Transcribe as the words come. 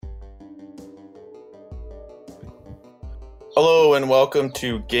Hello and welcome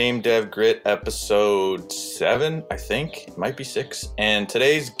to Game Dev Grit episode 7, I think. It might be 6. And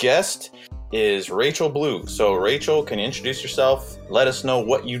today's guest is Rachel Blue. So Rachel, can you introduce yourself? Let us know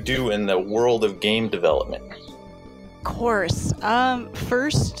what you do in the world of game development. Of course.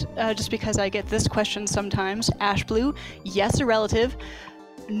 First, just because I get this question sometimes, Ash Blue, yes, a relative.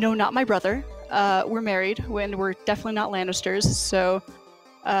 No, not my brother. We're married, and we're definitely not Lannisters, so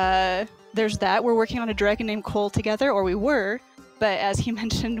there's that. We're working on a dragon named Cole together, or we were, but as he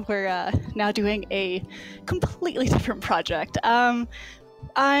mentioned, we're now doing a completely different project. I'm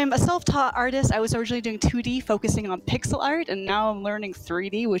a self-taught artist. I was originally doing 2D, focusing on pixel art, and now I'm learning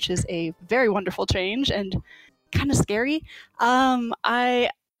 3D, which is a very wonderful change and kind of scary. I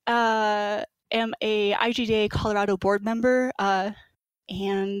am a IGDA Colorado board member,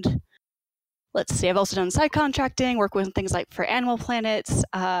 and let's see, I've also done side contracting, work with things like for Animal Planet's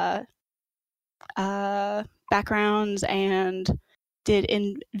backgrounds, and did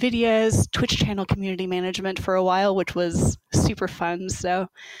NVIDIA's Twitch channel community management for a while, which was super fun. So,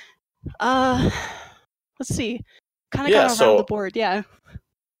 let's see, kind of got around the board, yeah.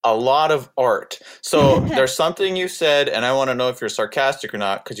 A lot of art. So there's something you said, and I want to know if you're sarcastic or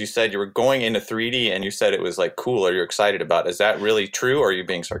not, because you said you were going into 3D and you said it was like cool or you're excited about it. Is that really true, or are you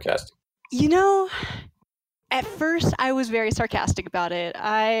being sarcastic? You know, at first I was very sarcastic about it.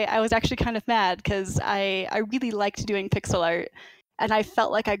 I was actually kind of mad because I really liked doing pixel art and I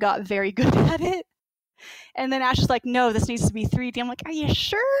felt like I got very good at it. And then Ash was like, no, this needs to be 3D. I'm like, are you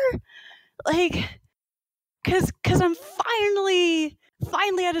sure? Like, because I'm finally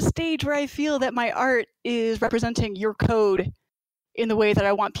at a stage where I feel that my art is representing your code in the way that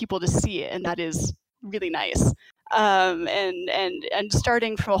I want people to see it, and that is really nice. And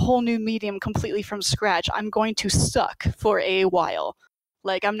starting from a whole new medium completely from scratch, I'm going to suck for a while.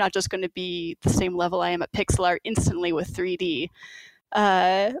 Like, I'm not just going to be the same level I am at pixel art instantly with 3D.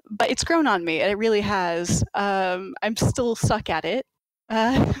 But it's grown on me, and it really has. I'm still suck at it,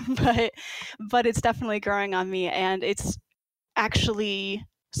 but it's definitely growing on me, and it's actually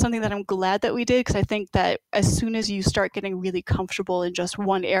something that I'm glad that we did, because I think that as soon as you start getting really comfortable in just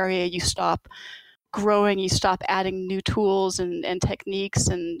one area, you stop growing, you stop adding new tools and techniques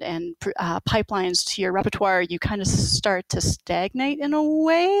and pipelines to your repertoire, you kind of start to stagnate in a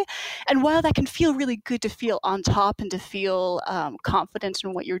way. And while that can feel really good to feel on top and to feel confident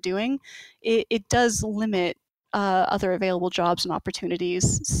in what you're doing, it does limit other available jobs and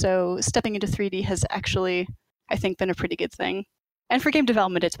opportunities. So stepping into 3D has actually, I think, been a pretty good thing. And for game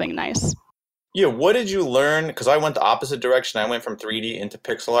development, it's been nice. Yeah, what did you learn? Because I went the opposite direction. I went from 3D into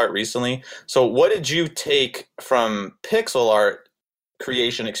pixel art recently. So what did you take from pixel art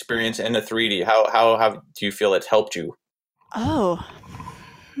creation experience into 3D? How do you feel it's helped you?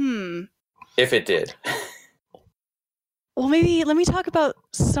 If it did. Well, maybe let me talk about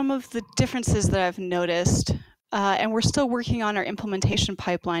some of the differences that I've noticed. And we're still working on our implementation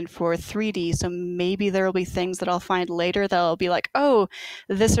pipeline for 3D, so maybe there will be things that I'll find later that will be like, oh,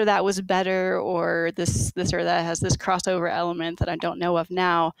 this or that was better, or this or that has this crossover element that I don't know of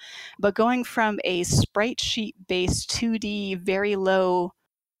now. But going from a sprite sheet-based 2D, very low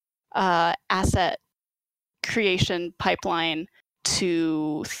asset creation pipeline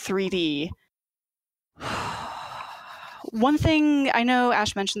to 3D, one thing, I know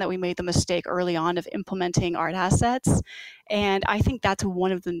Ash mentioned that we made the mistake early on of implementing art assets, and I think that's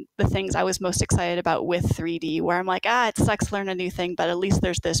one of the things I was most excited about with 3D, where I'm like, it sucks to learn a new thing, but at least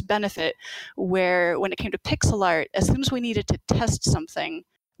there's this benefit, where when it came to pixel art, as soon as we needed to test something,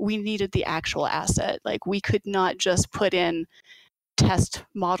 we needed the actual asset. Like, we could not just put in test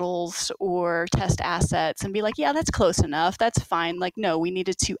models or test assets and be like, yeah, that's close enough, that's fine. Like, no, we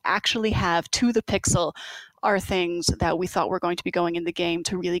needed to actually have to the pixel are things that we thought were going to be going in the game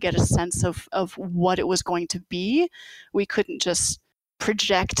to really get a sense of what it was going to be. We couldn't just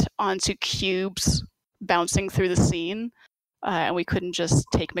project onto cubes bouncing through the scene. And we couldn't just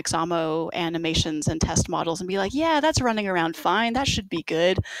take Mixamo animations and test models and be like, yeah, that's running around fine, that should be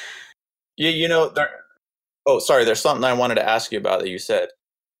good. Yeah, there's something I wanted to ask you about that you said.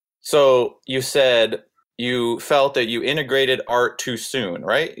 So you said you felt that you integrated art too soon,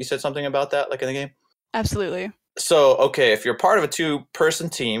 right? You said something about that, like in the game? Absolutely. So, okay, if you're part of a 2-person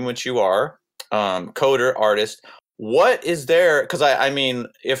team, which you are, coder, artist, what is there? Because I mean,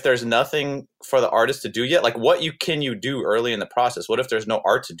 if there's nothing for the artist to do yet, like can you do early in the process? What if there's no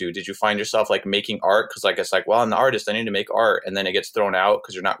art to do? Did you find yourself like making art? Because like it's like, well, I'm the artist, I need to make art, and then it gets thrown out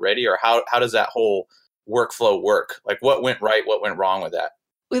because you're not ready? Or how does that whole workflow work? Like, what went right, what went wrong with that?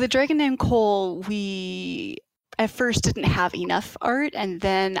 With a dragon named Cole, we at first didn't have enough art, and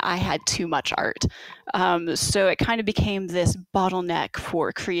then I had too much art. So it kind of became this bottleneck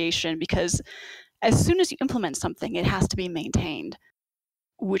for creation, because as soon as you implement something, it has to be maintained.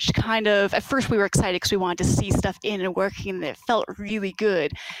 Which kind of, at first we were excited because we wanted to see stuff in and working, and it felt really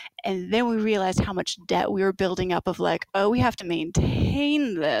good. And then we realized how much debt we were building up of like, oh, we have to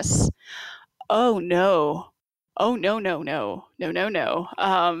maintain this. Oh no. Oh no, no, no, no, no, no.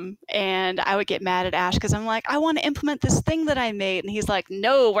 And I would get mad at Ash because I'm like, I want to implement this thing that I made. And he's like,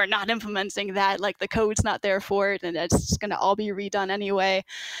 no, we're not implementing that. Like the code's not there for it, and it's going to all be redone anyway.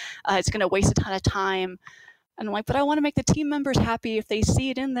 It's going to waste a ton of time. And I'm like, but I want to make the team members happy. If they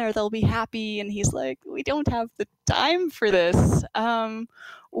see it in there, they'll be happy. And he's like, we don't have the time for this.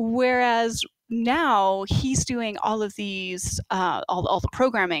 Whereas now he's doing all of these, all the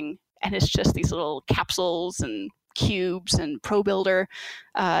programming, and it's just these little capsules and cubes and ProBuilder.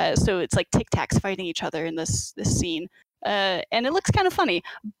 So it's like Tic Tacs fighting each other in this scene. And it looks kind of funny,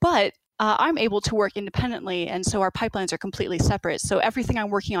 but I'm able to work independently, and so our pipelines are completely separate. So everything I'm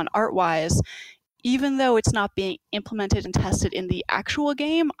working on art-wise, even though it's not being implemented and tested in the actual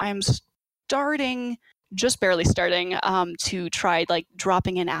game, I'm just barely starting, to try like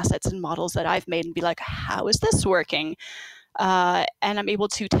dropping in assets and models that I've made and be like, how is this working? And I'm able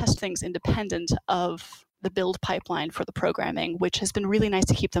to test things independent of the build pipeline for the programming, which has been really nice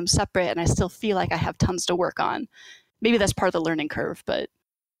to keep them separate. And I still feel like I have tons to work on. Maybe that's part of the learning curve, but.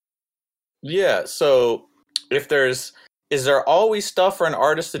 Yeah. So is there always stuff for an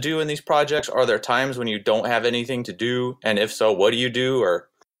artist to do in these projects? Are there times when you don't have anything to do? And if so, what do you do? Or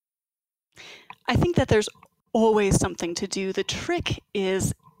I think that there's always something to do. The trick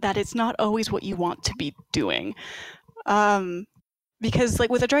is that it's not always what you want to be doing. Because like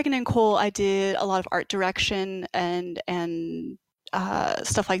with A Dragon and Coal, I did a lot of art direction and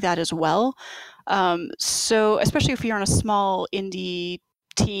stuff like that as well. So especially if you're on a small indie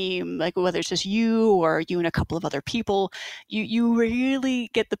team, like whether it's just you or you and a couple of other people, you really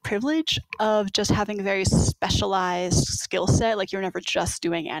get the privilege of just having a very specialized skill set. Like you're never just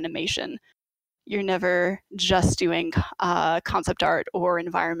doing animation. You're never just doing concept art or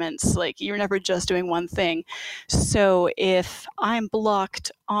environments. Like you're never just doing one thing. So if I'm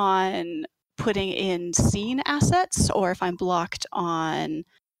blocked on putting in scene assets, or if I'm blocked on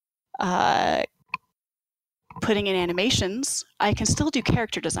putting in animations, I can still do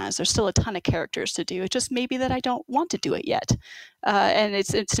character designs. There's still a ton of characters to do. It just may be that I don't want to do it yet. And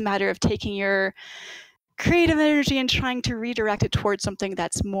it's a matter of taking your creative energy and trying to redirect it towards something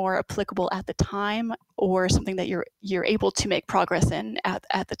that's more applicable at the time, or something that you're able to make progress in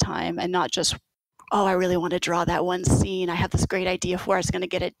at the time, and not just, oh, I really want to draw that one scene. I have this great idea for it. I was going to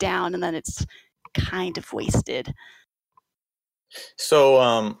get it down, and then it's kind of wasted.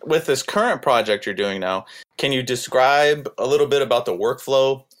 So with this current project you're doing now, can you describe a little bit about the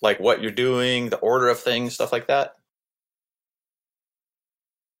workflow, like what you're doing, the order of things, stuff like that?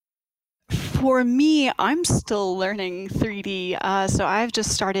 For me, I'm still learning 3D. So I've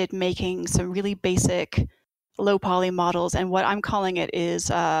just started making some really basic low poly models, and what I'm calling it is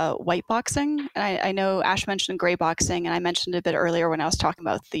white boxing. And I know Ash mentioned gray boxing, and I mentioned a bit earlier when I was talking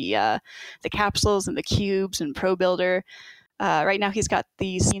about the capsules and the cubes and ProBuilder. Right now he's got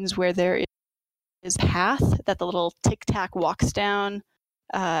these scenes where there is a path that the little Tic Tac walks down,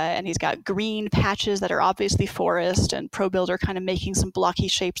 and he's got green patches that are obviously forest, and ProBuilder kind of making some blocky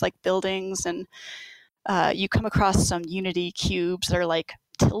shapes like buildings. And you come across some Unity cubes that are like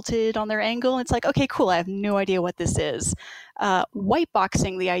tilted on their angle. It's like, okay, cool, I have no idea what this is. White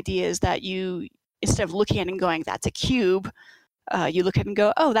boxing, the idea is that you, instead of looking at it and going, that's a cube, you look at it and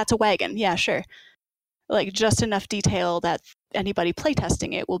go, oh, that's a wagon. Yeah, sure. Like just enough detail that anybody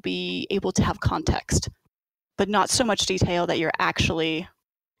playtesting it will be able to have context, but not so much detail that you're actually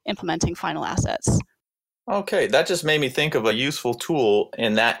implementing final assets. Okay, that just made me think of a useful tool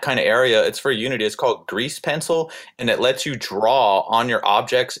in that kind of area. It's for Unity. It's called Grease Pencil, and it lets you draw on your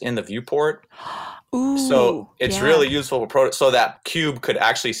objects in the viewport. Ooh, so it's really useful for so that cube could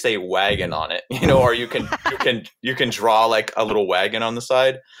actually say wagon on it, or you can draw like a little wagon on the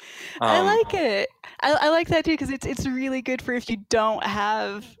side. I like it. I like that too, because it's really good for if you don't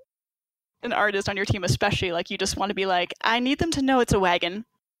have an artist on your team, especially like you just want to be like, I need them to know it's a wagon.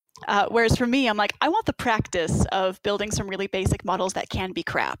 Whereas for me, I'm like, I want the practice of building some really basic models that can be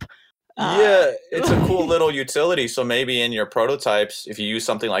crap. Yeah, it's a cool little utility. So maybe in your prototypes, if you use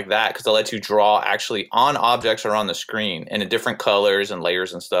something like that, because it lets you draw actually on objects or on the screen and in different colors and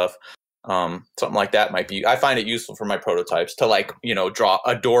layers and stuff. Something like that might be, I find it useful for my prototypes to like, draw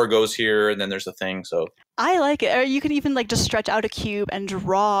a door goes here and then there's a thing. So I like it. Or you could even like just stretch out a cube and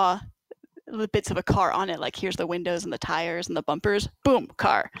draw the bits of a car on it. Like here's the windows and the tires and the bumpers. Boom,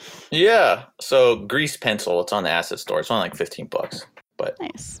 car. Yeah. So Grease Pencil, it's on the asset store. It's only like $15. But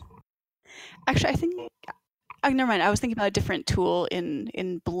nice. Actually, I think. Never mind. I was thinking about a different tool in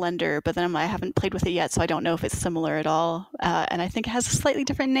Blender, but then I haven't played with it yet, so I don't know if it's similar at all. And I think it has a slightly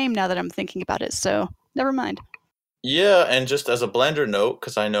different name now that I'm thinking about it. So never mind. Yeah, and just as a Blender note,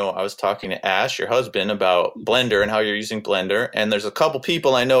 because I know I was talking to Ash, your husband, about Blender and how you're using Blender, and there's a couple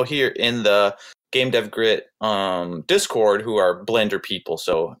people I know here in the Game Dev Grit Discord who are Blender people.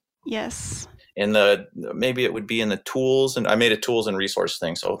 So yes, maybe it would be in the tools, and I made a tools and resource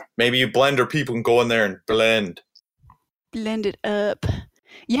thing. So maybe you Blender people can go in there and blend it up.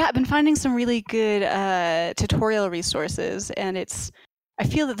 Yeah, I've been finding some really good tutorial resources, and I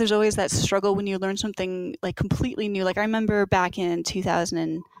feel that there's always that struggle when you learn something like completely new. Like I remember back in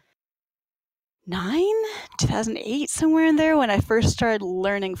 2009, 2008, somewhere in there, when I first started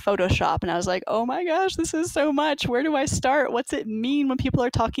learning Photoshop, and I was like, oh my gosh, this is so much. Where do I start? What's it mean when people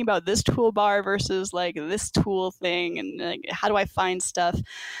are talking about this toolbar versus like this tool thing? And like, how do I find stuff?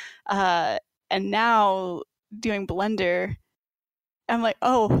 And now doing Blender, I'm like,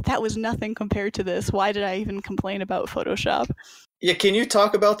 oh, that was nothing compared to this. Why did I even complain about Photoshop? Yeah, can you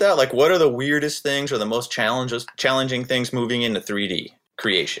talk about that? Like, what are the weirdest things or the most challenging things moving into 3D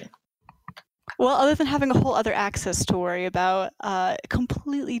creation? Well, other than having a whole other axis to worry about, a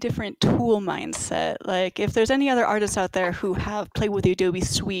completely different tool mindset. Like, if there's any other artists out there who have played with the Adobe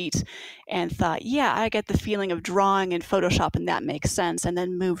Suite and thought, yeah, I get the feeling of drawing in Photoshop and that makes sense, and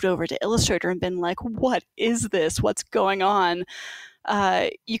then moved over to Illustrator and been like, what is this? What's going on?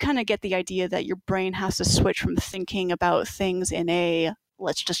 You kind of get the idea that your brain has to switch from thinking about things in a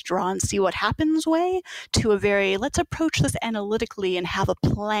let's just draw and see what happens way to a very let's approach this analytically and have a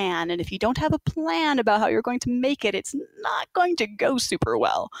plan. And if you don't have a plan about how you're going to make it, it's not going to go super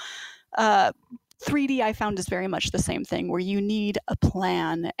well. 3D I found is very much the same thing, where you need a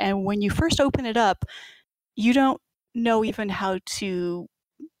plan. And when you first open it up, you don't know even how to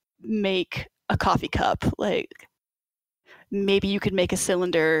make a coffee cup. Like, maybe you could make a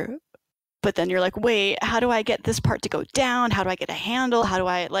cylinder, but then you're like, wait, how do I get this part to go down? How do I get a handle? How do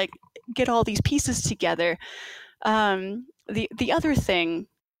I like get all these pieces together? The other thing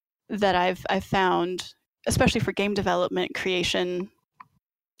that I've found, especially for game development creation,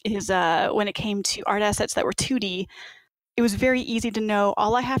 is when it came to art assets that were 2D, it was very easy to know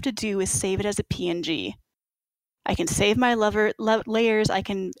all I have to do is save it as a PNG. I can save my layers, I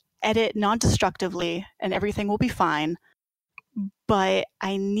can edit non-destructively, and everything will be fine. But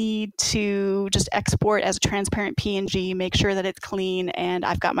I need to just export as a transparent PNG, make sure that it's clean, and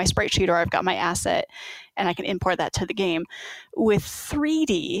I've got my sprite sheet or I've got my asset, and I can import that to the game. With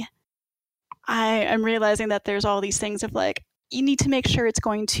 3D, I'm realizing that there's all these things of like, you need to make sure it's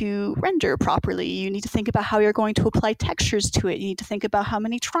going to render properly. You need to think about how you're going to apply textures to it. You need to think about how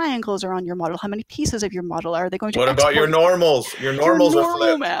many triangles are on your model, how many pieces of your model are they going to What about your normals? Your normals are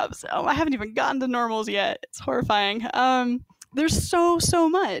flipped. Maps. Oh, I haven't even gotten to normals yet. It's horrifying. There's so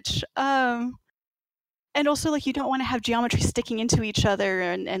much. And also, like, you don't want to have geometry sticking into each other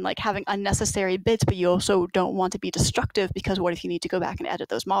and like having unnecessary bits, but you also don't want to be destructive, because what if you need to go back and edit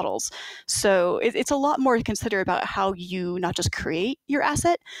those models? So it's a lot more to consider about how you not just create your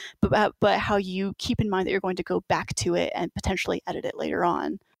asset, but how you keep in mind that you're going to go back to it and potentially edit it later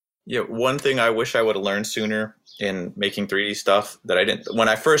on. Yeah, one thing I wish I would have learned sooner in making 3D stuff that I didn't. When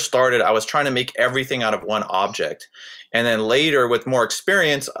I first started, I was trying to make everything out of one object. And then later, with more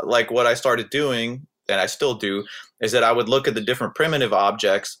experience, like what I started doing, and I still do, is that I would look at the different primitive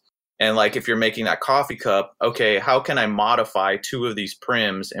objects. And like if you're making that coffee cup, okay, how can I modify two of these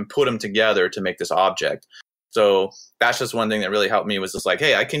prims and put them together to make this object? So that's just one thing that really helped me, was just like,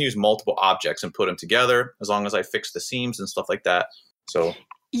 hey, I can use multiple objects and put them together as long as I fix the seams and stuff like that. So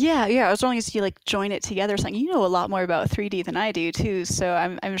yeah, as long as you like join it together. Something, you know a lot more about 3D than I do too. So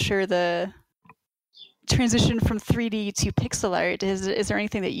I'm sure the transition from 3D to pixel art, is there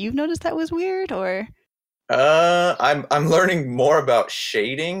anything that you've noticed that was weird? Or I'm learning more about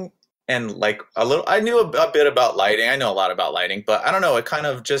shading and like a little. I knew a bit about lighting. I know a lot about lighting, but I don't know. It kind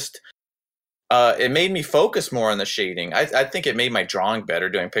of just it made me focus more on the shading. I think it made my drawing better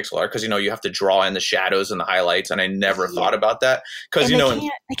doing pixel art, because you have to draw in the shadows and the highlights, and I never thought about that, because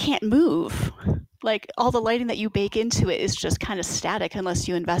they can't move. Like all the lighting that you bake into it is just kind of static unless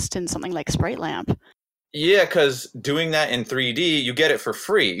you invest in something like Sprite Lamp. Yeah, because doing that in 3D, you get it for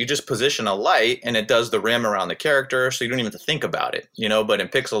free. You just position a light and it does the rim around the character, so you don't even have to think about it, But in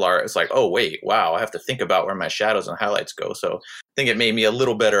pixel art, it's like, oh, wait, wow, I have to think about where my shadows and highlights go. So I think it made me a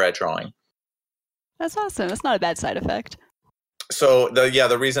little better at drawing. That's awesome. That's not a bad side effect. So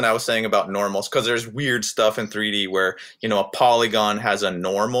the reason I was saying about normals, because there's weird stuff in 3D where, a polygon has a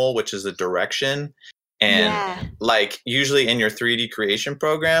normal, which is a direction. And Yeah. like usually in your 3D creation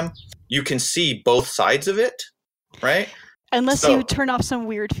program, you can see both sides of it, right? Unless you turn off some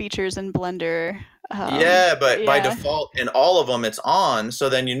weird features in Blender. Yeah, but by default, in all of them, it's on. So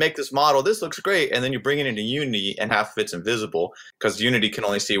then you make this model, this looks great, and then you bring it into Unity, and half of it's invisible because Unity can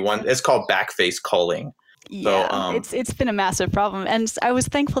only see one. It's called backface culling. Yeah, it's been a massive problem, and I was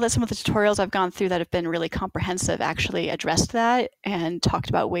thankful that some of the tutorials I've gone through that have been really comprehensive actually addressed that and talked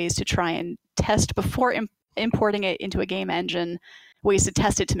about ways to try and test before importing it into a game engine, ways to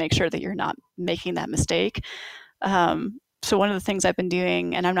test it to make sure that you're not making that mistake. So one of the things I've been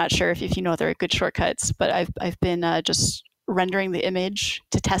doing, and I'm not sure if you know there are good shortcuts, but I've been just rendering the image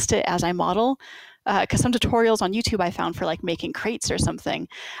to test it as I model. Because some tutorials on YouTube I found for like making crates or something,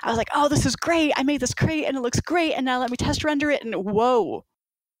 I was like, oh, this is great. I made this crate and it looks great. And now let me test render it. And whoa,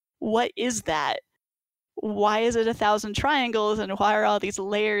 what is that? Why is it 1,000 triangles? And why are all these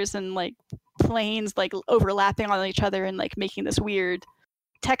layers and like planes like overlapping on each other and like making this weird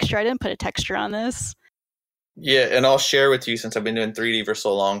texture? I didn't put a texture on this. Yeah, and I'll share with you, since I've been doing 3D for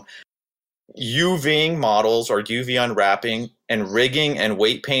so long, UVing models or UV unwrapping and rigging and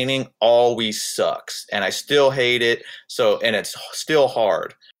weight painting always sucks, and I still hate it. And it's still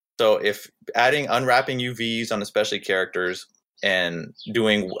hard. So if adding unwrapping UVs on especially characters and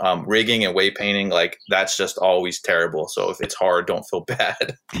doing rigging and weight painting, like that's just always terrible. So if it's hard, don't feel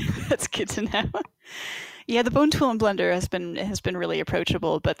bad. That's good to know. Yeah, the bone tool in Blender has been really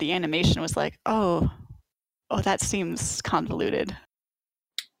approachable, but the animation was like, oh, that seems convoluted.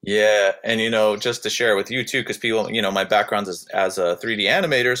 Yeah, and just to share with you too, because people, my background is as a 3D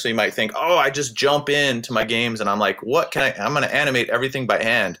animator, so you might think, oh, I just jump into my games and I'm like, I'm going to animate everything by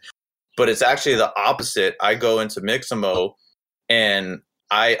hand. But it's actually the opposite. I go into Mixamo and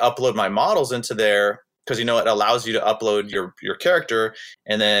I upload my models into there because, it allows you to upload your character,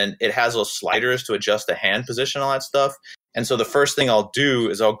 and then it has those sliders to adjust the hand position, all that stuff. And so the first thing I'll do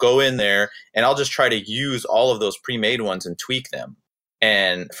is I'll go in there and I'll just try to use all of those pre-made ones and tweak them.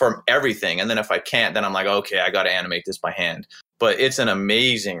 And from everything. And then if I can't, then I'm like, okay, I got to animate this by hand. But it's an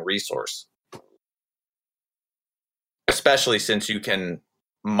amazing resource, especially since you can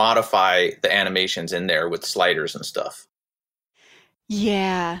modify the animations in there with sliders and stuff.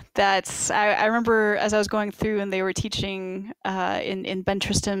 Yeah, I remember as I was going through and they were teaching in Ben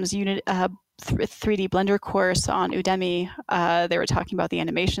Tristram's 3D Blender course on Udemy, they were talking about the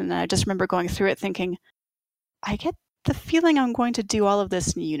animation. And I just remember going through it thinking, I get the feeling I'm going to do all of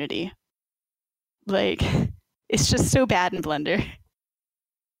this in Unity. Like, it's just so bad in Blender.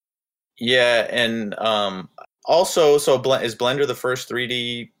 Yeah, and also, is Blender the first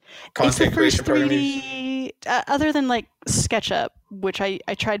 3D content creation program? It's the first 3D, other than like SketchUp, which I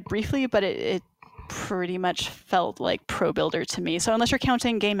tried briefly, but it pretty much felt like Pro Builder to me. So unless you're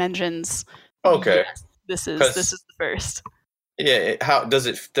counting game engines, okay, yes, this is the first. Yeah, how does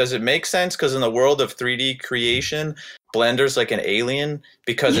it make sense? Because in the world of 3D creation, Blender's like an alien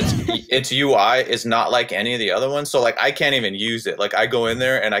because its UI is not like any of the other ones. So like I can't even use it. Like I go in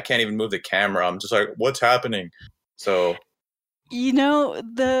there and I can't even move the camera. I'm just like, what's happening? So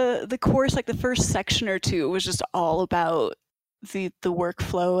the course, like the first section or two, was just all about the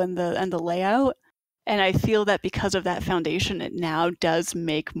workflow and the layout. And I feel that because of that foundation, it now does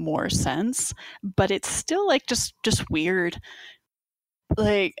make more sense, but it's still like just weird.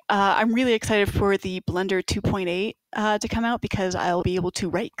 Like I'm really excited for the Blender 2.8 to come out because I'll be able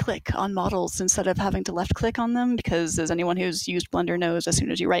to right click on models instead of having to left click on them, because as anyone who's used Blender knows, as soon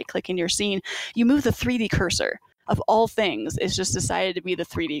as you right click in your scene, you move the 3D cursor. Of all things, it's just decided to be the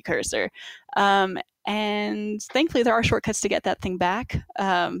 3D cursor. And thankfully there are shortcuts to get that thing back,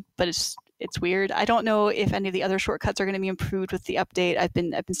 but it's weird. I don't know if any of the other shortcuts are going to be improved with the update. I've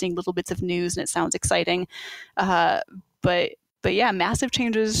been seeing little bits of news and it sounds exciting. But yeah, massive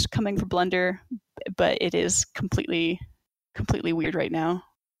changes coming for Blender, but it is completely weird right now.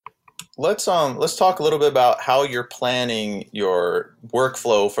 Let's talk a little bit about how you're planning your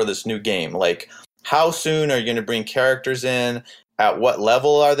workflow for this new game. Like, how soon are you going to bring characters in? At what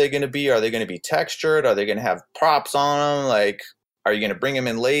level are they going to be? Are they going to be textured? Are they going to have props on them? Like, are you going to bring them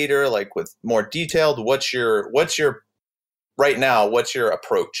in later, like with more detailed? What's your right now? What's your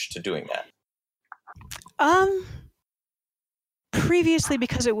approach to doing that? Previously,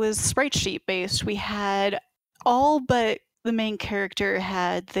 because it was sprite sheet based, we had all but the main character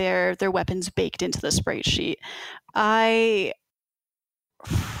had their weapons baked into the sprite sheet.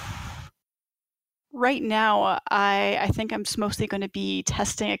 Right now, I think I'm mostly going to be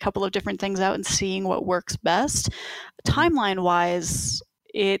testing a couple of different things out and seeing what works best. Mhm. Timeline wise,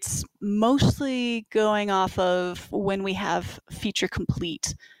 it's mostly going off of when we have feature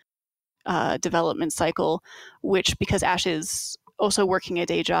complete development cycle, which because Ash is also working a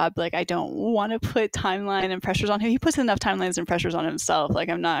day job, like I don't want to put timeline and pressures on him. He puts enough timelines and pressures on himself. Like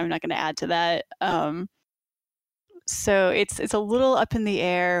I'm not going to add to that. So it's a little up in the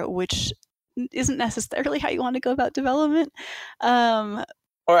air, which isn't necessarily how you want to go about development. Um,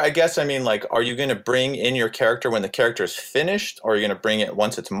 Or I guess I mean, like, are you going to bring in your character when the character is finished, or are you going to bring it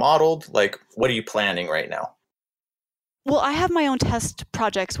once it's modeled? Like, what are you planning right now? well, I have my own test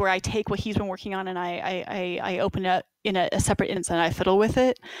projects where I take what he's been working on and I open it in a separate instance and I fiddle with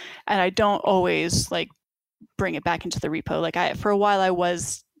it, and I don't always like bring it back into the repo. Like for a while I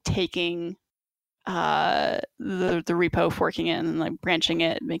was taking the repo, forking it and like branching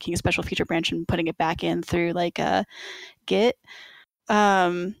it, making a special feature branch and putting it back in through like Git.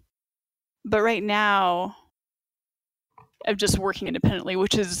 But right now I'm just working independently,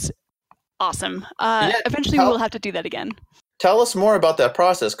 which is awesome. Yeah, Eventually we will tell, have to do that again. tell us more about that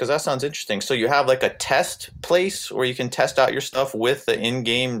process because that sounds interesting. So you have like a test place where you can test out your stuff with the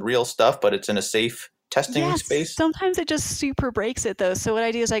in-game real stuff, but it's in a safe testing Yes, space. sometimes it just super breaks it though. So what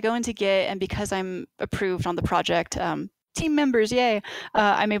I do is I go into Git, and because I'm approved on the project, team members, yay,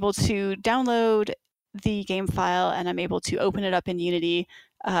 I'm able to download the game file and I'm able to open it up in Unity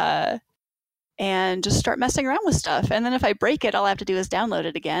and just start messing around with stuff. And then if I break it, all I have to do is download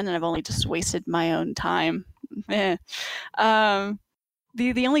it again, and I've only just wasted my own time. um,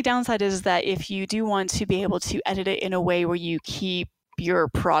 the only downside is that if you do want to be able to edit it in a way where you keep your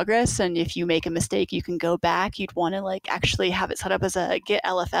progress, and if you make a mistake you can go back, you'd want to like actually have it set up as a Git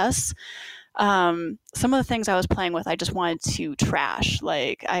LFS. Some of the things I was playing with I just wanted to trash.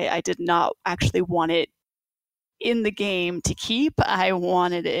 Like I did not actually want it in the game to keep. I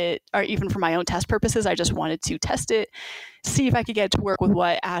wanted it, or even for my own test purposes, I just wanted to test it, see if I could get it to work with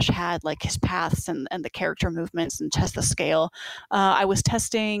what Ash had, like his paths and the character movements, and test the scale. I was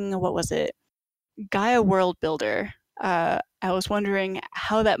testing, what was it? Gaia World Builder. I was wondering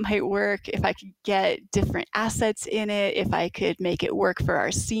how that might work, if I could get different assets in it, if I could make it work for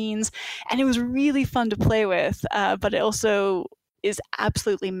our scenes. And it was really fun to play with, but it also is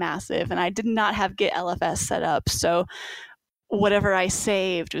absolutely massive. And I did not have Git LFS set up. So whatever I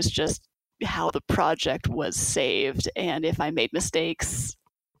saved was just how the project was saved. And if I made mistakes,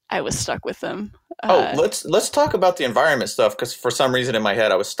 I was stuck with them. Oh, let's talk about the environment stuff because for some reason in my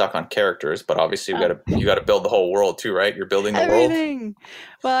head I was stuck on characters, but obviously you got to build the whole world too, right? You're building the world. Everything.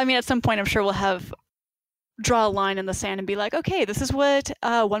 Well, I mean, at some point, I'm sure we'll have draw a line in the sand and be like, okay, this is what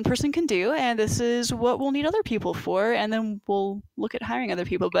one person can do, and this is what we'll need other people for, and then we'll look at hiring other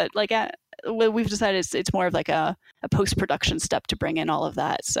people. But like, we've decided it's more of like a post-production step to bring in all of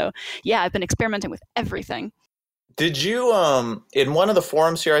that. So yeah, I've been experimenting with everything. Did you in one of the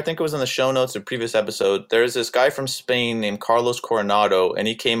forums here, I think it was in the show notes of previous episode, there's this guy from Spain named Carlos Coronado, and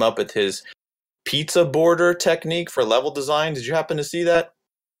he came up with his pizza border technique for level design. Did you happen to see that?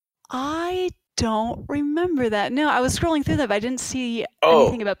 I don't remember that. No, I was scrolling through that, but I didn't see Oh,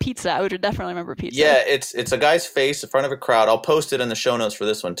 anything about pizza. I would definitely remember pizza. yeah, it's a guy's face in front of a crowd. I'll post it in the show notes for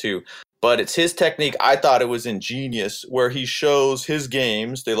this one too. But it's his technique. I thought it was ingenious where he shows his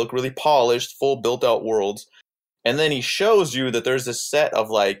games. They look really polished, full built out worlds. And then he shows you that there's a set of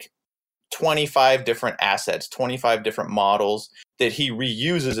like 25 different assets, 25 different models that he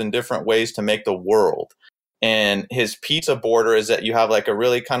reuses in different ways to make the world. And his pizza border is that you have like a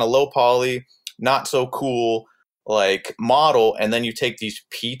really kind of low poly, not so cool like model, and then you take these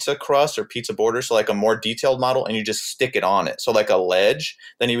pizza crusts or pizza borders, so like a more detailed model, and you just stick it on it. So like a ledge,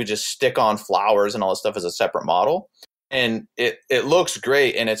 then you would just stick on flowers and all this stuff as a separate model. And it looks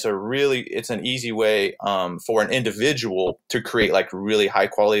great, and it's an easy way for an individual to create like really high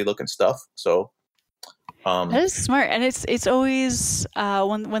quality looking stuff. So That is smart, and it's always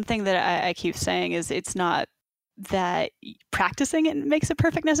one thing that I keep saying is it's not that practicing it makes it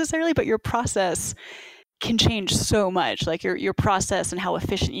perfect necessarily, but your process can change so much. Like your process and how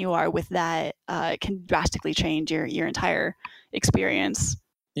efficient you are with that can drastically change your entire experience.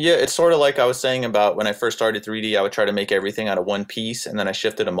 yeah, it's sort of like I was saying about when I first started 3D, I would try to make everything out of one piece and then I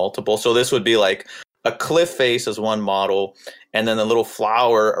shifted to multiple. So this would be like a cliff face as one model, and then the little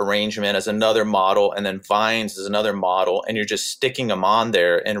flower arrangement as another model, and then vines as another model, and you're just sticking them on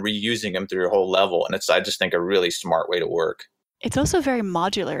there and reusing them through your whole level. And it's, I just think, a really smart way to work. It's also very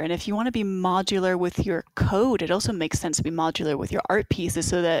modular, and if you want to be modular with your code, it also makes sense to be modular with your art pieces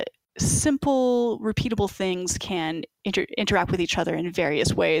so that simple, repeatable things can interact with each other in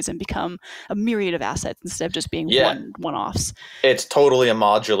various ways and become a myriad of assets instead of just being Yeah, one-offs. it's totally a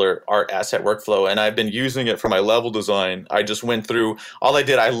modular art asset workflow, and I've been using it for my level design. I just went through all I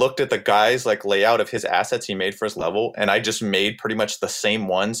did. I looked at the guy's like layout of his assets he made for his level, and I just made pretty much the same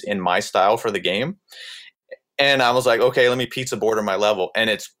ones in my style for the game. And I was like, okay, let me pizza border my level, and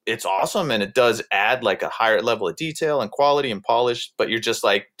it's awesome, and it does add like a higher level of detail and quality and polish. But you're just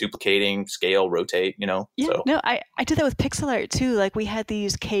like duplicating, scale, rotate, Yeah, So no, I did that with pixel art too. Like we had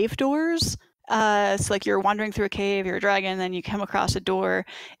these cave doors. So like you're wandering through a cave, you're a dragon, then you come across a door,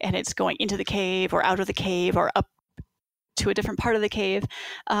 and it's going into the cave or out of the cave or up to a different part of the cave.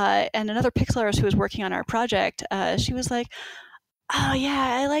 And another pixel artist who was working on our project, she was like, "Oh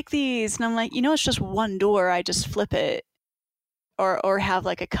yeah, I like these," and I'm like, it's just one door. I just flip it. Or have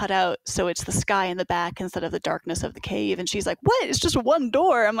like a cutout so it's the sky in the back instead of the darkness of the cave. And she's like, "What? It's just one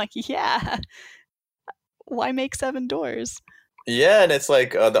door." I'm like, "Yeah. Why make 7 doors?" yeah, and it's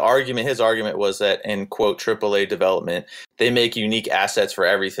like his argument was that in quote AAA development, they make unique assets for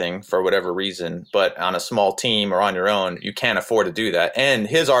everything for whatever reason, but on a small team or on your own, you can't afford to do that. And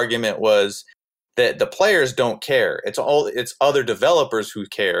his argument was that the players don't care. It's other developers who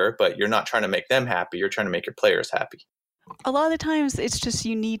care, but you're not trying to make them happy. You're trying to make your players happy. A lot of the times it's just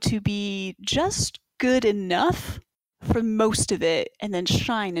you need to be just good enough for most of it and then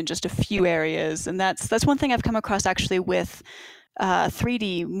shine in just a few areas. And that's one thing I've come across actually with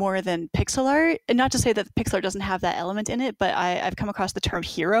 3D more than pixel art. And not to say that pixel art doesn't have that element in it, but I've come across the term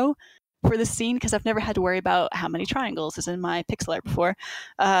hero for the scene because I've never had to worry about how many triangles is in my pixel art before,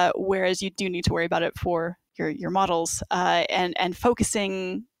 whereas you do need to worry about it for your models, and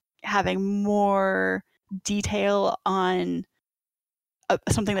focusing, having more detail on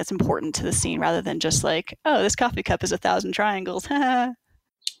something that's important to the scene rather than just like, oh, this coffee cup is 1,000 triangles.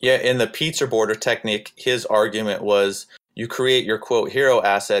 Yeah, in the pizza border technique, his argument was you create your quote hero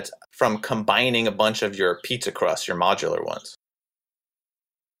assets from combining a bunch of your pizza crusts, your modular ones.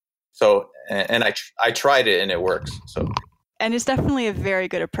 So, and I tried it and it works. So. And it's definitely a very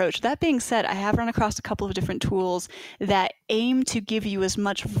good approach. That being said, I have run across a couple of different tools that aim to give you as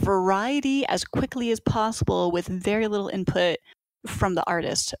much variety as quickly as possible with very little input from the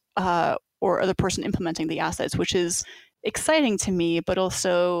artist or the person implementing the assets, which is exciting to me, but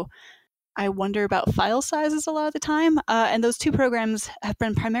also I wonder about file sizes a lot of the time. And those 2 programs have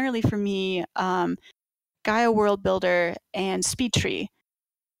been primarily for me Gaia World Builder and SpeedTree,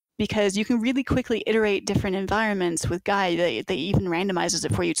 because you can really quickly iterate different environments with Gaia. They even randomizes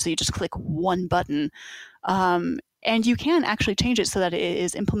it for you, so you just click one button. And you can actually change it so that it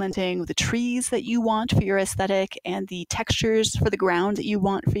is implementing the trees that you want for your aesthetic and the textures for the ground that you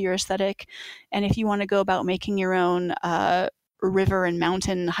want for your aesthetic. And if you want to go about making your own river and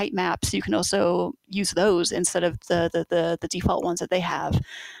mountain height maps, you can also use those instead of the default ones that they have.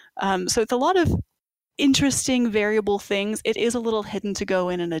 So it's a lot of interesting variable things. It is a little hidden to go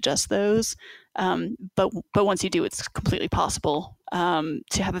in and adjust those, but once you do, it's completely possible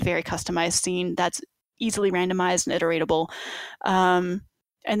to have a very customized scene that's easily randomized and iteratable. And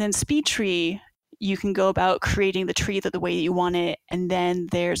then SpeedTree, you can go about creating the tree the way you want it, and then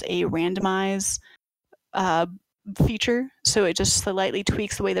there's a randomize feature, so it just slightly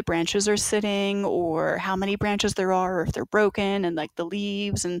tweaks the way the branches are sitting or how many branches there are or if they're broken, and like the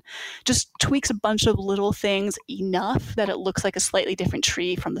leaves, and just tweaks a bunch of little things enough that it looks like a slightly different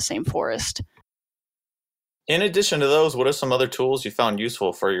tree from the same forest. In addition to those, what are some other tools you found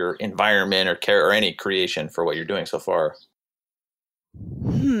useful for your environment or any creation for what you're doing so far?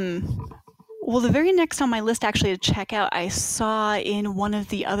 Well, the very next on my list actually to check out, I saw in one of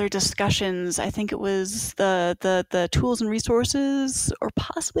the other discussions, I think it was the tools and resources, or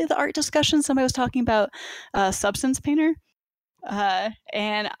possibly the art discussion, somebody was talking about Substance Painter.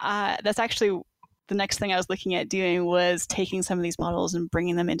 And that's actually the next thing I was looking at doing, was taking some of these models and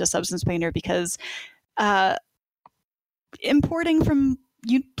bringing them into Substance Painter, because importing from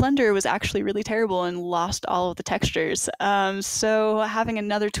Blender was actually really terrible and lost all of the textures. So having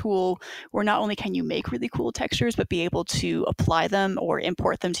another tool where not only can you make really cool textures, but be able to apply them or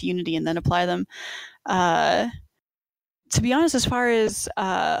import them to Unity and then apply them. To be honest, as far as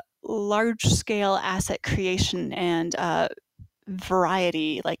large-scale asset creation and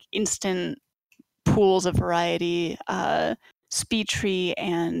variety, like instant pools of variety, SpeedTree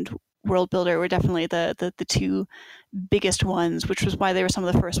and World Builder were definitely the 2 biggest ones, which was why they were some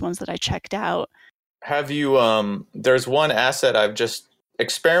of the first ones that I checked out. Have you, there's one asset I've just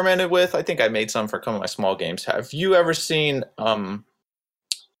experimented with. I think I made some for some of my small games. Have you ever seen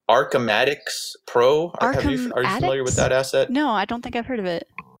Archimatics Pro? Are you familiar with that asset? No, I don't think I've heard of it.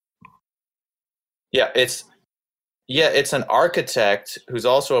 Yeah, it's an architect who's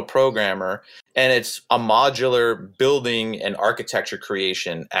also a programmer, and it's a modular building and architecture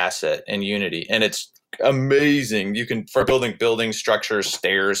creation asset in Unity, and it's amazing. You can for building buildings, structures,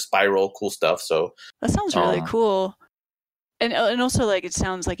 stairs, spiral, cool stuff. So, That sounds really um, cool. And also like it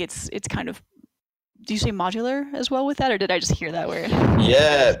sounds like it's kind of, do you say modular as well with that, or did I just hear that word?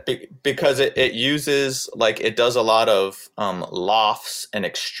 yeah, because it uses like it does a lot of lofts and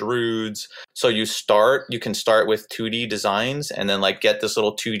extrudes. So you can start with 2D designs and then like get this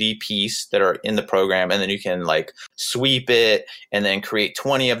little 2D piece that are in the program, and then you can like sweep it and then create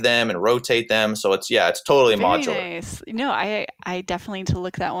 20 of them and rotate them. So it's totally Very modular. nice. No, I definitely need to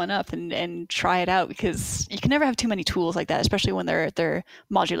look that one up and try it out, because you can never have too many tools like that, especially when they're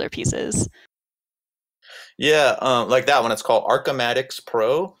modular pieces. Yeah, like that one. It's called Archimatics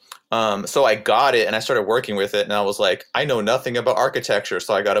Pro. So I got it and I started working with it, and I was like, I know nothing about architecture,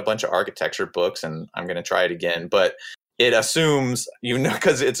 so I got a bunch of architecture books, and I'm going to try it again. But it assumes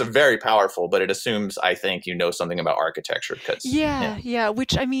because it's a very powerful, but it assumes I think you know something about architecture because yeah. Yeah.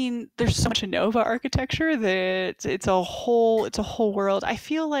 Which, I mean, there's so much to know about architecture that it's a whole world. I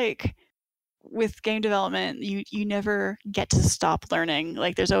feel like with game development, you never get to stop learning.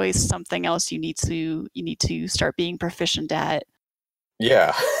 Like there's always something else you need to start being proficient at.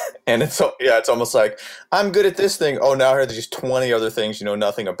 Yeah. And it's almost like I'm good at this thing. Oh, now there's just 20 other things you know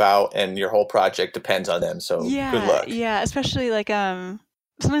nothing about, and your whole project depends on them. So good Yeah, luck. yeah, especially like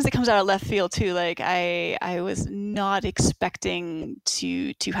sometimes it comes out of left field too. Like I was not expecting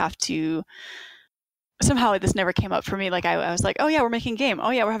to have to, somehow this never came up for me. Like I was like, oh yeah, we're making a game.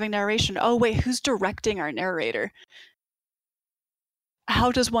 Oh yeah, we're having narration. Oh wait, who's directing our narrator?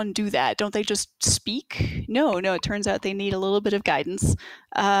 How does one do that? Don't they just speak? No, no. It turns out they need a little bit of guidance,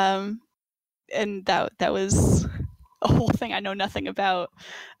 um, and that was a whole thing I know nothing about.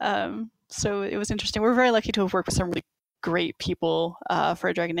 So it was interesting. We're very lucky to have worked with some really great people for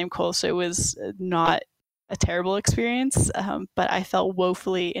a dragon named Cole. So it was not a terrible experience, but I felt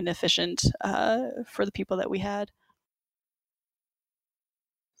woefully inefficient for the people that we had.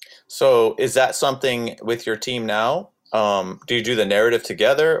 So is that something with your team now? Do you do the narrative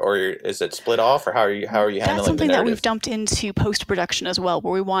together, or is it split off, or how are you That's handling the something that we've narrative? dumped into post production as well,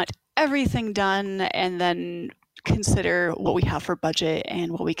 where we want everything done and then consider what we have for budget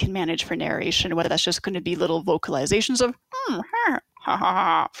and what we can manage for narration, whether that's just going to be little vocalizations of ha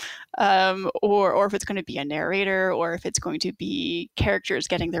ha ha, or if it's going to be a narrator, or if it's going to be characters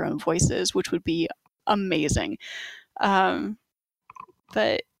getting their own voices, which would be amazing. Um,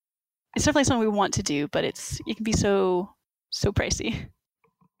 but it's definitely something we want to do, but it can be so pricey.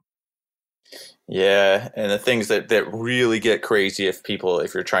 Yeah, and the things that really get crazy if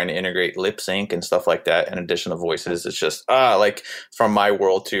you're trying to integrate lip sync and stuff like that in addition to voices, it's just like from my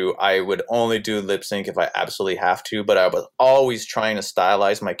world too, I would only do lip sync if I absolutely have to, but I was always trying to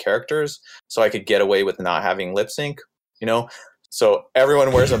stylize my characters so I could get away with not having lip sync, you know? So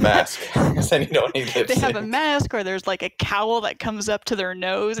everyone wears a mask because then you don't need lip They have a sync. mask, or there's like a cowl that comes up to their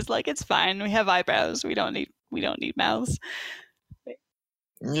nose. It's like it's fine. We have eyebrows. We don't need mouths.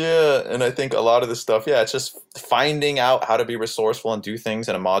 Yeah, and I think a lot of this stuff, yeah, it's just finding out how to be resourceful and do things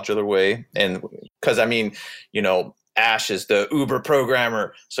in a modular way. And because I mean, Ash is the Uber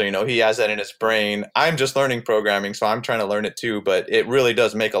programmer, so he has that in his brain. I'm just learning programming, so I'm trying to learn it too. But it really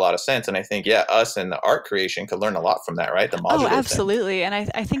does make a lot of sense, and I think yeah, us and the art creation could learn a lot from that, right? The Oh, modular thing. absolutely. And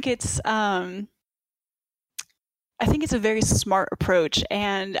I think it's a very smart approach.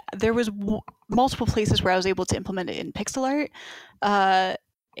 And there was multiple places where I was able to implement it in pixel art. Uh,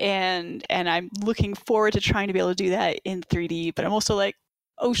 and I'm looking forward to trying to be able to do that in 3D. But I'm also like,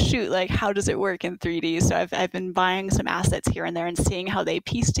 oh shoot, like how does it work in 3D? So I've been buying some assets here and there and seeing how they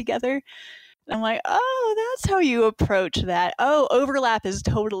piece together. And I'm like, oh, that's how you approach that. Oh, overlap is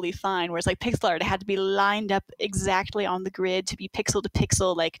totally fine. Whereas like pixel art, it had to be lined up exactly on the grid to be pixel to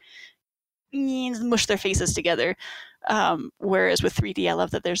pixel, like mush their faces together. Whereas with 3D, I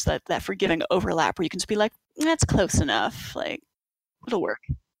love that there's that forgiving overlap where you can just be like, that's close enough. Like it'll work.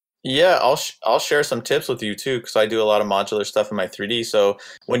 Yeah, I'll share some tips with you too, because I do a lot of modular stuff in my 3D. So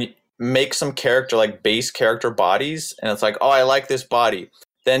when you make some character like base character bodies, and it's like, oh, I like this body,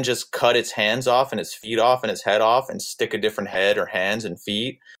 then just cut its hands off and its feet off and its head off, and stick a different head or hands and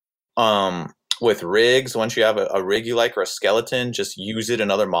feet. With rigs, once you have a rig you like or a skeleton, just use it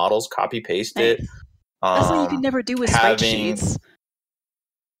in other models, copy paste it. Nice. That's something you could Um, never do with sprite having sheets.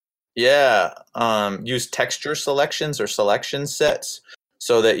 Yeah, use texture selections or selection sets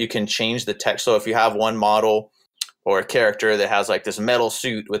so that you can change the text. So if you have one model or a character that has like this metal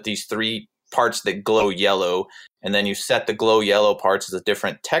suit with these three parts that glow yellow, and then you set the glow yellow parts as a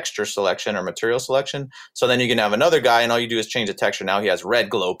different texture selection or material selection. So then you can have another guy, and all you do is change the texture. Now he has red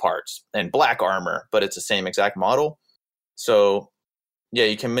glow parts and black armor, but it's the same exact model. So yeah,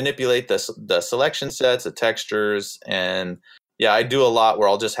 you can manipulate the selection sets, the textures, and yeah, I do a lot where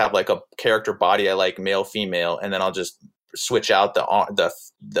I'll just have like a character body I like, male, female, and then I'll just switch out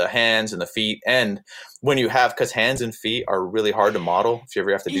the hands and the feet. And when you have, because hands and feet are really hard to model if you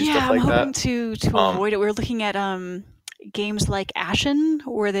ever have to do stuff like that. Yeah, I'm hoping to avoid it. We're looking at games like Ashen,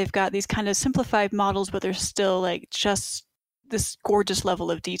 where they've got these kind of simplified models, but they're still like just this gorgeous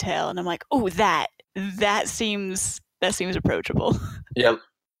level of detail. And I'm like, oh, that seems approachable. Yeah,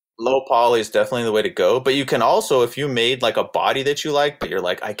 low poly is definitely the way to go. But you can also, if you made like a body that you like, but you're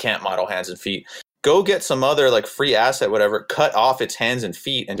like, I can't model hands and feet, go get some other like free asset, whatever, cut off its hands and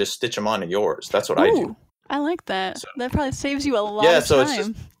feet and just stitch them onto yours. That's what I do. I like that. So, that probably saves you a lot of time. It's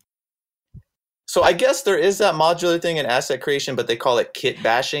just, so I guess there is that modular thing in asset creation, but they call it kit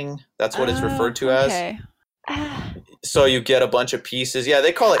bashing. That's what it's referred to as. So you get a bunch of pieces. Yeah,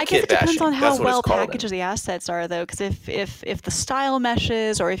 they call it kit bashing. It depends on how well packaged the assets are, though. Because if the style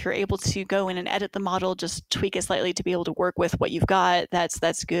meshes, or if you're able to go in and edit the model, just tweak it slightly to be able to work with what you've got,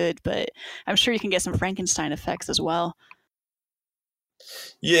 that's good. But I'm sure you can get some Frankenstein effects as well.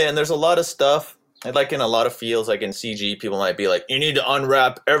 Yeah, and there's a lot of stuff. Like in a lot of fields, like in CG, people might be like, you need to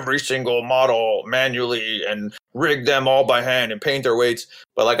unwrap every single model manually and rig them all by hand and paint their weights.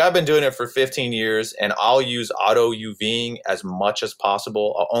 But like I've been doing it for 15 years, and I'll use auto UVing as much as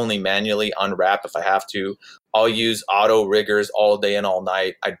possible. I'll only manually unwrap if I have to. I'll use auto riggers all day and all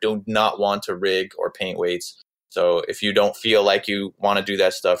night. I do not want to rig or paint weights. So if you don't feel like you want to do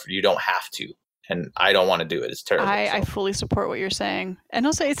that stuff, you don't have to. And I don't want to do it. It's terrible. I fully support what you're saying. And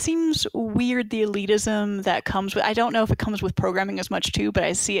also, it seems weird, the elitism that comes with, I don't know if it comes with programming as much too, but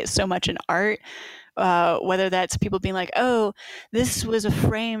I see it so much in art. Whether that's people being like, oh, this was a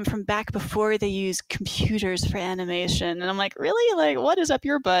frame from back before they used computers for animation. And I'm like, really? Like, what is up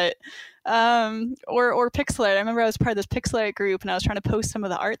your butt? Or pixel art. I remember I was part of this pixel art group, and I was trying to post some of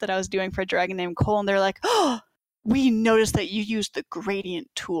the art that I was doing for a dragon named Cole, and they're like, oh, we noticed that you used the gradient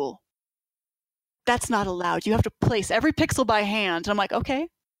tool. That's not allowed. You have to place every pixel by hand. And I'm like, okay,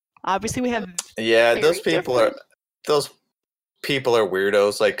 obviously we have. Yeah, those people are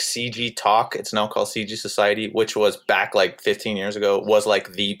weirdos. Like CG Talk, it's now called CG Society, which was back like 15 years ago, was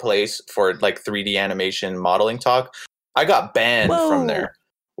like the place for like 3D animation modeling talk. I got banned from there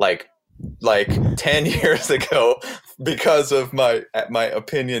like 10 years ago because of my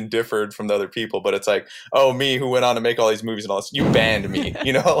opinion differed from the other people. But it's like, oh, me who went on to make all these movies and all this, you banned me,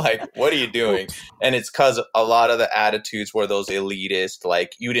 you know, like, what are you doing? And it's because a lot of the attitudes were those elitist,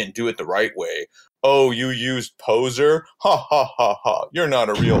 like, you didn't do it the right way. Oh, you used Poser? Ha ha ha ha. You're not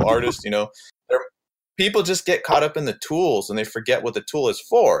a real artist, you know. People just get caught up in the tools and they forget what the tool is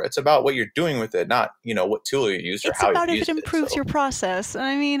for. It's about what you're doing with it, not, you know, what tool you use or how you use it. It's about if it improves your process.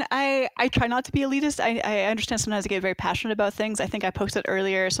 I mean, I try not to be elitist. I understand sometimes I get very passionate about things. I think I posted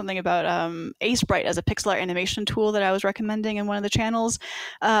earlier something about Aseprite as a pixel art animation tool that I was recommending in one of the channels.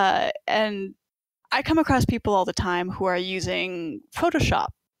 And I come across people all the time who are using Photoshop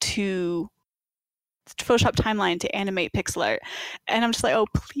Timeline to animate pixel art. And I'm just like, oh,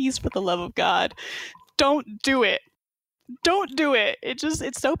 please, for the love of God, don't do it. Don't do it.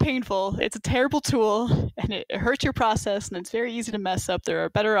 It's so painful. It's a terrible tool, and it hurts your process, and it's very easy to mess up. There are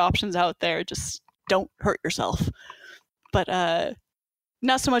better options out there. Just don't hurt yourself. But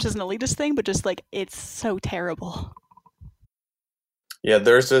not so much as an elitist thing, but just like, it's so terrible. Yeah,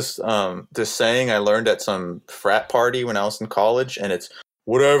 there's this saying I learned at some frat party when I was in college, and it's,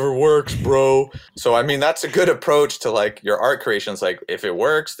 whatever works, bro. So, I mean, that's a good approach to like your art creations. Like, if it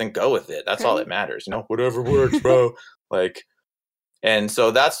works, then go with it. That's all that matters, you know, whatever works, bro. Like, and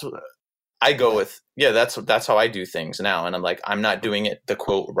so I go with, yeah, that's how I do things now. And I'm like, I'm not doing it the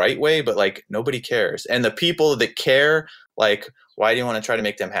quote right way, but like, nobody cares. And the people that care, like, why do you want to try to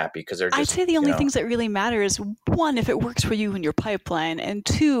make them happy? Because they're just, I'd say the only things that really matter is, one, if it works for you in your pipeline, and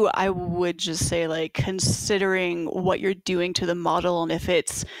two, I would just say, like, considering what you're doing to the model and if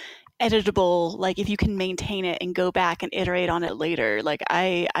it's editable, like if you can maintain it and go back and iterate on it later. Like,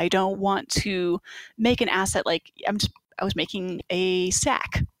 I don't want to make an asset like I was making a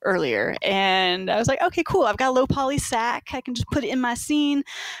sack earlier, and I was like, okay, cool. I've got a low poly sack. I can just put it in my scene.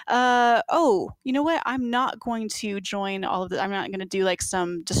 Oh, you know what? I'm not going to join all of this. I'm not going to do like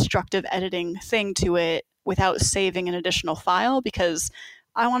some destructive editing thing to it without saving an additional file, because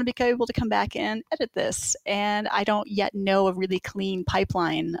I want to be able to come back and edit this. And I don't yet know a really clean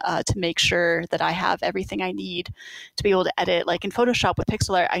pipeline to make sure that I have everything I need to be able to edit. Like in Photoshop with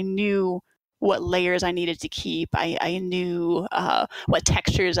pixel art, I knew what layers I needed to keep. I knew what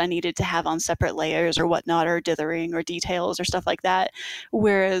textures I needed to have on separate layers or whatnot, or dithering or details or stuff like that.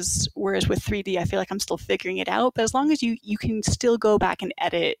 Whereas with 3D, I feel like I'm still figuring it out. But as long as you can still go back and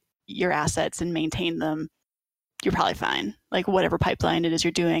edit your assets and maintain them, you're probably fine. Like whatever pipeline it is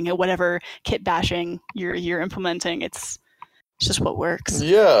you're doing, whatever kit bashing you're implementing, it's just what works.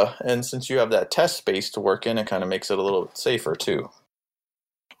 Yeah, and since you have that test space to work in, it kind of makes it a little safer too.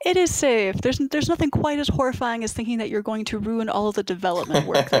 It is safe. There's nothing quite as horrifying as thinking that you're going to ruin all of the development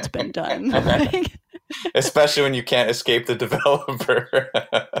work that's been done. Especially when you can't escape the developer.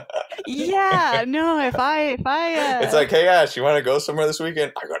 Yeah, no, if I it's like, hey Ash, you want to go somewhere this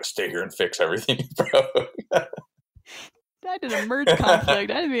weekend? I gotta stay here and fix everything you broke. I did a merge conflict.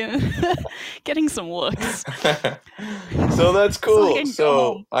 I'd be getting some looks. So that's cool.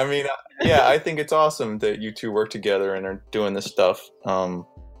 So I mean, yeah, I think it's awesome that you two work together and are doing this stuff.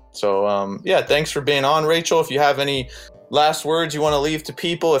 Yeah, thanks for being on, Rachel. If you have any last words you want to leave to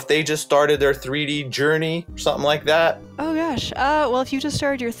people, if they just started their 3D journey or something like that. Oh gosh. Well, if you just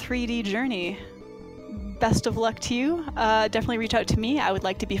started your 3D journey, best of luck to you. Definitely reach out to me. I would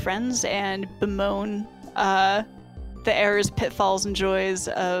like to be friends and bemoan the errors, pitfalls, and joys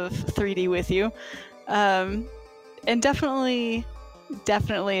of 3D with you. And definitely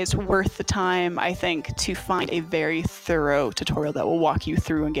it's worth the time, I think, to find a very thorough tutorial that will walk you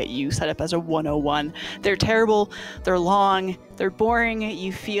through and get you set up as a 101. They're terrible, they're long, they're boring,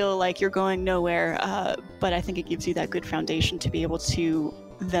 you feel like you're going nowhere, but I think it gives you that good foundation to be able to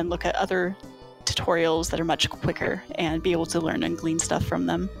then look at other tutorials that are much quicker and be able to learn and glean stuff from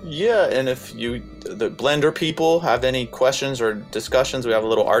them. Yeah, and if the Blender people have any questions or discussions, we have a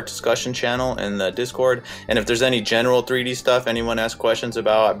little art discussion channel in the Discord, and if there's any general 3D stuff anyone has questions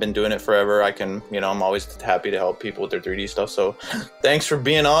about, I've been doing it forever, I can, I'm always happy to help people with their 3D stuff. So thanks for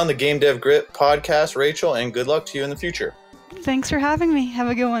being on the Game Dev Grit podcast, Rachel, and good luck to you in the future. Thanks for having me. Have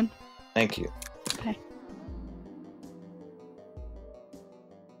a good one. Thank you. Bye.